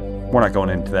times, but we're not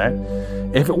going into that.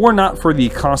 If it were not for the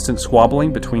constant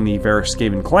squabbling between the various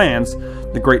Skaven clans,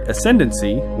 the Great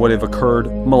Ascendancy would have occurred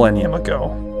millennium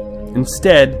ago.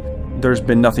 Instead, there's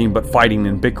been nothing but fighting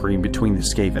and bickering between the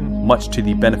Skaven, much to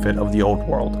the benefit of the old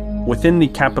world. Within the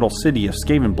capital city of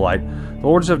Skavenblight, the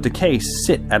Lords of Decay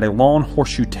sit at a long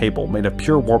horseshoe table made of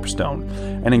pure warpstone,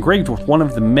 and engraved with one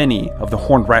of the many of the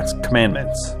Horned Rat's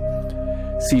commandments.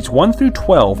 Seats 1 through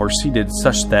 12 are seated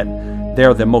such that they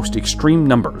are the most extreme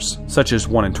numbers, such as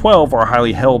 1 and 12 are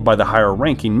highly held by the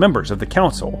higher-ranking members of the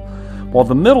Council, while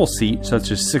the middle seat, such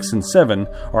as 6 and 7,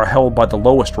 are held by the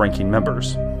lowest-ranking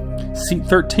members. Seat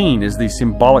 13 is the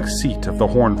symbolic seat of the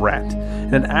Horned Rat,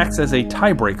 and it acts as a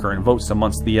tiebreaker in votes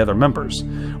amongst the other members,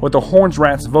 with the Horned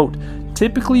Rat's vote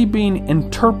typically being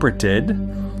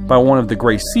interpreted by one of the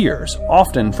Grey Seers,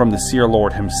 often from the Seer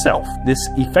Lord himself. This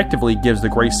effectively gives the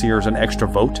Grey Seers an extra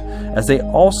vote, as they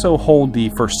also hold the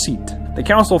first seat. The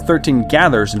Council of 13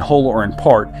 gathers in whole or in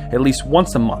part at least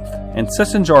once a month, and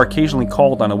sessions are occasionally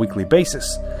called on a weekly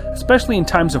basis, especially in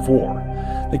times of war.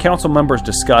 The Council members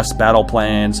discuss battle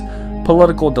plans,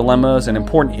 political dilemmas, and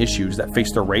important issues that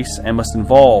face the race and must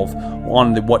involve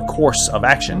on what course of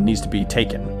action needs to be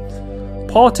taken.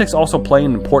 Politics also play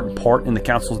an important part in the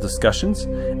Council's discussions,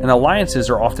 and alliances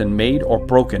are often made or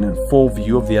broken in full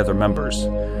view of the other members.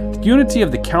 The unity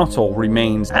of the Council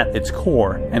remains at its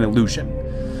core an illusion.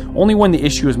 Only when the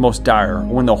issue is most dire, or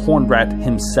when the Horned Rat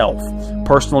himself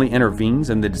personally intervenes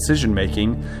in the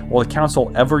decision-making, will the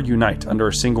Council ever unite under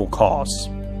a single cause.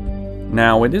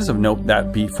 Now, it is of note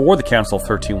that before the Council of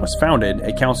 13 was founded,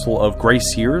 a council of Grey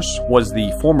Seers was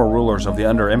the former rulers of the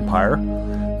Under Empire.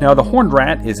 Now, the Horned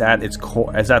Rat is at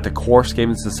the core of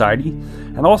Skaven society,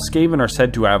 and all Skaven are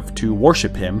said to have to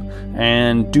worship him,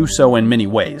 and do so in many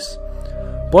ways.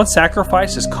 Blood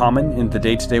sacrifice is common in the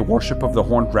day-to-day worship of the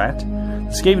Horned Rat.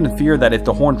 The Skaven fear that if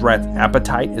the Horned Rat's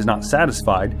appetite is not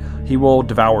satisfied, he will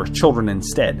devour children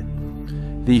instead.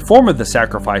 The form of the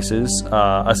sacrifices,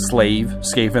 a slave,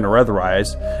 Skaven, or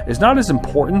otherwise, is not as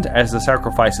important as the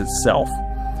sacrifice itself.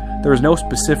 There is no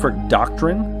specific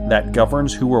doctrine that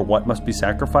governs who or what must be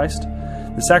sacrificed.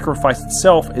 The sacrifice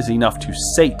itself is enough to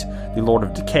sate the Lord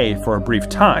of Decay for a brief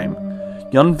time.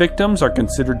 Young victims are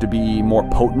considered to be more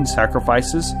potent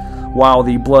sacrifices, while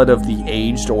the blood of the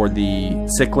aged or the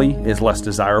sickly is less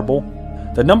desirable.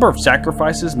 The number of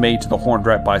sacrifices made to the Horned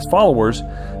Rat by his followers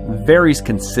varies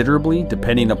considerably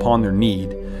depending upon their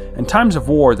need. In times of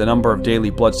war, the number of daily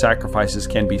blood sacrifices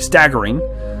can be staggering,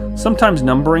 sometimes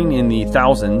numbering in the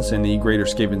thousands in the greater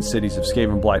Skaven cities of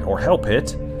Skavenblight or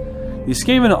Hellpit. The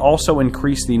Skaven also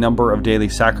increase the number of daily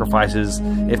sacrifices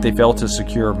if they fail to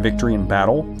secure victory in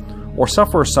battle, or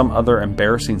suffer some other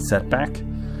embarrassing setback.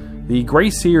 The Grey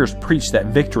Seers preach that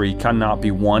victory cannot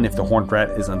be won if the Horned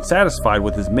Rat is unsatisfied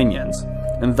with his minions,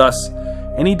 and thus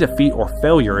any defeat or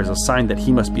failure is a sign that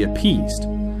he must be appeased.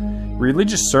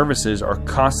 Religious services are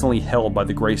constantly held by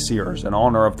the Grey Seers in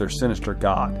honor of their sinister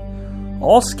god.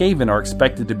 All Skaven are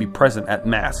expected to be present at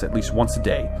Mass at least once a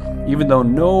day, even though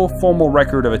no formal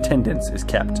record of attendance is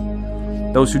kept.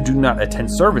 Those who do not attend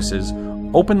services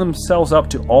open themselves up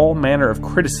to all manner of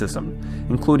criticism,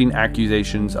 including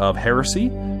accusations of heresy,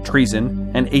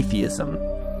 treason, and atheism.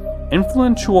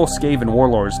 Influential Skaven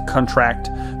warlords contract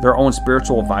their own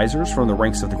spiritual advisors from the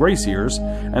ranks of the Grey Seers,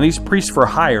 and these priests for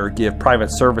hire give private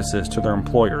services to their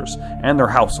employers and their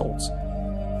households.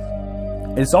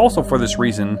 It is also for this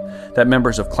reason that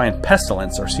members of Clan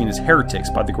Pestilence are seen as heretics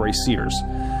by the Grey Seers,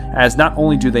 as not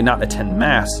only do they not attend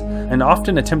Mass, and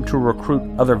often attempt to recruit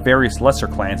other various lesser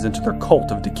clans into their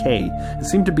cult of decay, and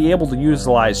seem to be able to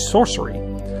utilize sorcery,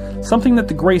 something that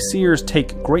the Grey Seers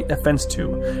take great offense to,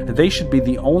 that they should be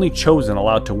the only chosen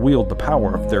allowed to wield the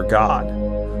power of their god.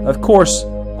 Of course,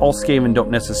 all Skaven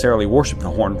don't necessarily worship the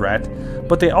Horned Rat,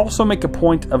 but they also make a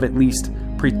point of at least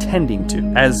pretending to,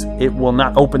 as it will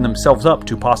not open themselves up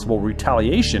to possible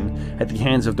retaliation at the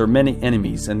hands of their many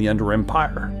enemies in the Under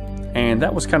Empire. And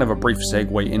that was kind of a brief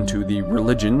segue into the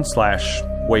religion /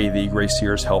 way the Grey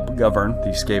Seers help govern the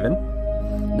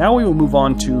Skaven. Now we will move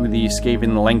on to the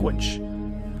Skaven language.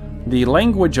 The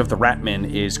language of the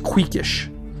Ratmen is Queekish.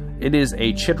 It is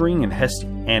a chittering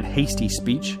and hasty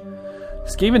speech.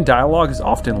 Skaven dialogue is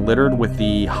often littered with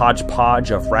the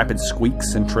hodgepodge of rapid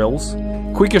squeaks and trills.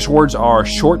 Queekish words are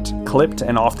short, clipped,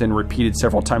 and often repeated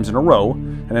several times in a row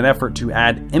in an effort to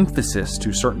add emphasis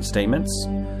to certain statements.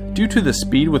 Due to the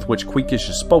speed with which Queekish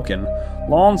is spoken,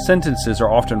 long sentences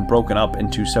are often broken up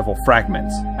into several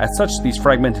fragments. As such, these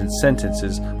fragmented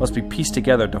sentences must be pieced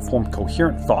together to form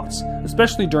coherent thoughts,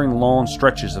 especially during long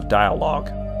stretches of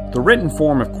dialogue. The written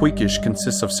form of Queekish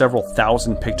consists of several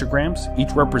thousand pictograms,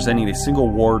 each representing a single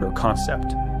word or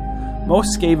concept.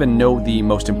 Most Skaven know the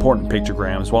most important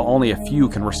pictograms, while only a few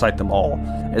can recite them all.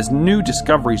 As new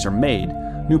discoveries are made,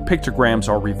 new pictograms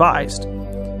are revised.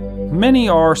 Many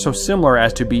are so similar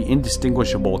as to be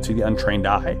indistinguishable to the untrained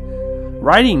eye.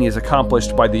 Writing is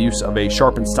accomplished by the use of a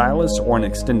sharpened stylus or an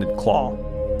extended claw.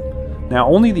 Now,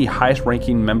 only the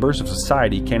highest-ranking members of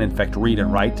society can in fact read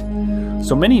and write,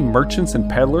 so many merchants and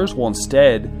peddlers will,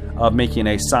 instead of making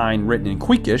a sign written in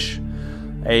Queekish,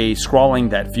 a scrawling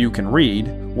that few can read,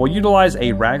 will utilize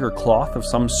a rag or cloth of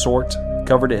some sort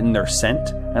covered in their scent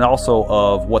and also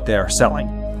of what they are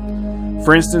selling.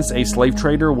 For instance, a slave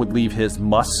trader would leave his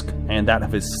musk and that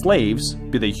of his slaves,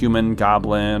 be they human,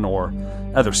 goblin, or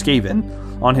other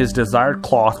Skaven, on his desired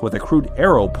cloth with a crude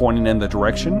arrow pointing in the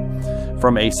direction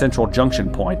from a central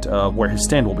junction point where his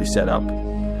stand will be set up.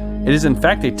 It is in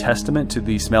fact a testament to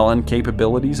the smell-in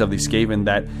capabilities of the Skaven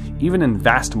that even in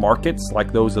vast markets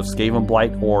like those of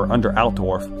Skavenblight or Under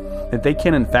Altdorf, that they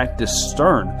can in fact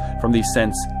discern from these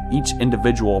scents each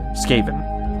individual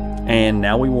Skaven. And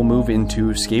now we will move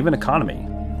into Skaven economy.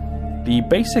 The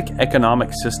basic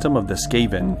economic system of the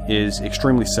Skaven is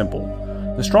extremely simple.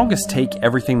 The strongest take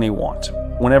everything they want.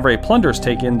 Whenever a plunder is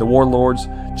taken, the warlords,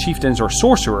 chieftains, or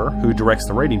sorcerer, who directs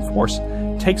the raiding force,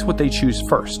 takes what they choose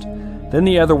first. Then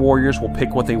the other warriors will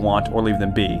pick what they want or leave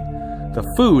them be.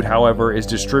 The food, however, is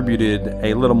distributed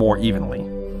a little more evenly.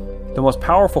 The most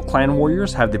powerful clan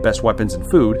warriors have the best weapons and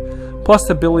food, plus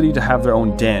the ability to have their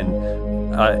own den,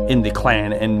 in the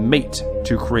clan and mate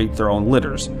to create their own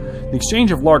litters. The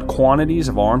exchange of large quantities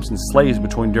of arms and slaves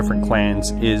between different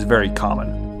clans is very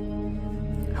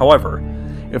common. However,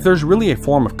 if there's really a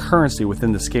form of currency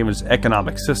within the Skaven's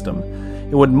economic system,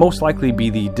 it would most likely be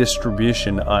the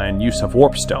distribution and use of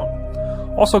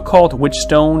warpstone, also called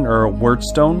witchstone or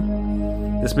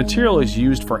wordstone. This material is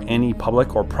used for any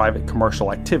public or private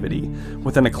commercial activity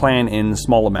within a clan in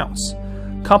small amounts,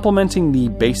 complementing the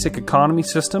basic economy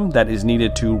system that is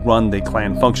needed to run the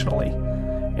clan functionally.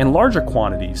 In larger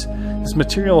quantities, this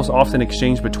material is often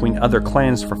exchanged between other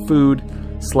clans for food,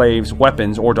 slaves,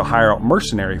 weapons, or to hire out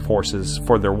mercenary forces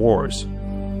for their wars.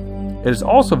 It is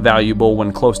also valuable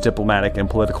when close diplomatic and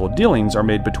political dealings are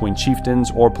made between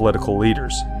chieftains or political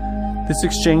leaders. This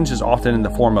exchange is often in the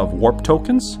form of warp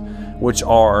tokens, which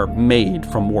are made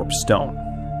from warp stone.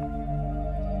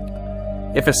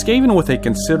 If a Skaven with a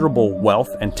considerable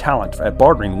wealth and talent at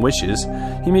bartering wishes,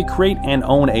 he may create and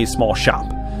own a small shop,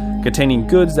 containing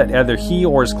goods that either he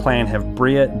or his clan have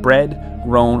bred,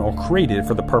 grown, or created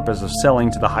for the purpose of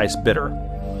selling to the highest bidder.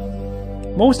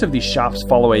 Most of these shops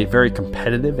follow a very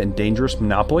competitive and dangerous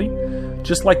monopoly.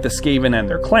 Just like the Skaven and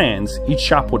their clans, each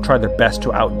shop will try their best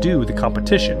to outdo the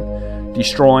competition,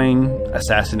 destroying,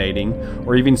 assassinating,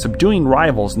 or even subduing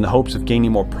rivals in the hopes of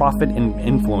gaining more profit and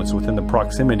influence within the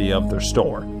proximity of their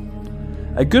store.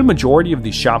 A good majority of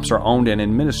these shops are owned and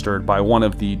administered by one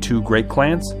of the two great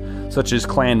clans, such as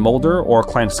Clan Mulder or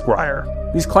Clan Scryer.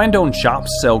 These clan-owned shops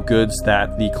sell goods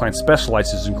that the clan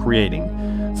specializes in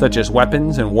creating, such as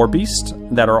weapons and war beasts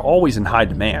that are always in high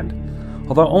demand.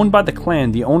 Although owned by the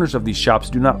clan, the owners of these shops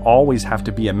do not always have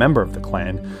to be a member of the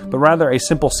clan, but rather a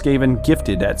simple Skaven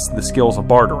gifted at the skills of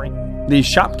bartering. These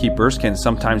shopkeepers can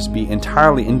sometimes be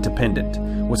entirely independent,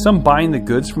 with some buying the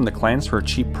goods from the clans for a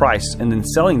cheap price and then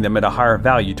selling them at a higher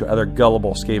value to other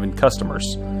gullible Skaven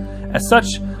customers. As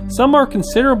such, some are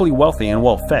considerably wealthy and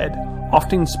well-fed,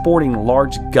 often sporting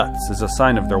large guts as a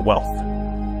sign of their wealth.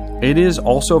 It is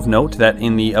also of note that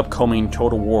in the upcoming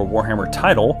Total War Warhammer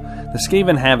title, the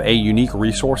Skaven have a unique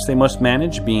resource they must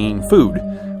manage, being food,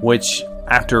 which,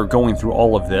 after going through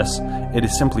all of this, it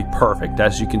is simply perfect.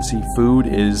 As you can see, food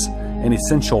is an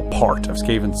essential part of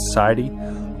Skaven society,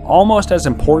 almost as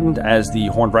important as the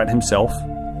Horned Rat himself,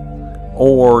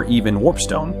 or even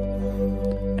Warpstone.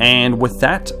 And with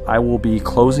that, I will be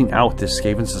closing out this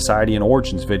Skaven Society and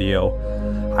Origins video.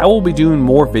 I will be doing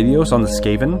more videos on the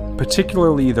Skaven,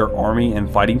 particularly their army and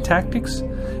fighting tactics,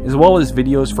 as well as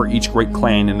videos for each great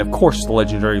clan and of course the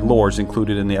legendary lores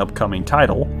included in the upcoming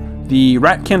title. The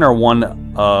Ratkin are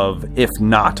one of, if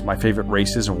not my favorite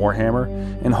races in Warhammer,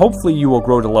 and hopefully you will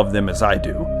grow to love them as I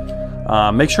do.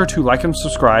 Make sure to like and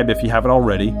subscribe if you haven't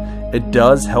already. It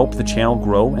does help the channel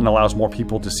grow and allows more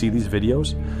people to see these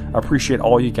videos. I appreciate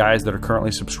all you guys that are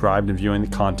currently subscribed and viewing the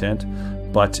content,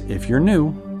 but if you're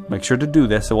new, make sure to do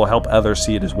this. It will help others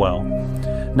see it as well.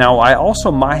 Now, I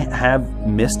also might have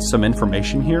missed some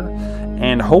information here,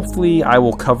 and hopefully I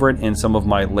will cover it in some of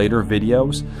my later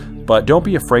videos, but don't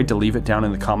be afraid to leave it down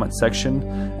in the comment section,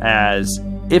 as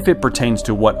if it pertains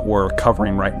to what we're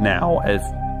covering right now, as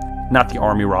not the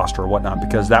army roster or whatnot,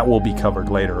 because that will be covered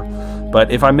later. But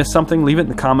if I miss something, leave it in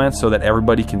the comments so that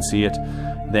everybody can see it.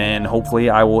 Then hopefully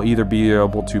I will either be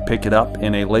able to pick it up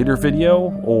in a later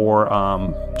video, or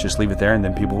just leave it there and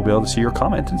then people will be able to see your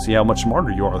comment and see how much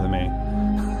smarter you are than me.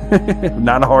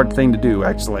 Not a hard thing to do,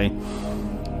 actually.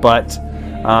 But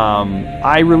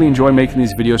I really enjoy making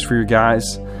these videos for you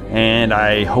guys, and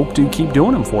I hope to keep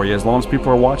doing them for you. As long as people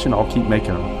are watching, I'll keep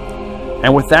making them.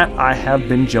 And with that, I have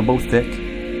been Jumbo Thick.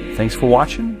 Thanks for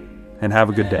watching, and have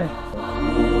a good day.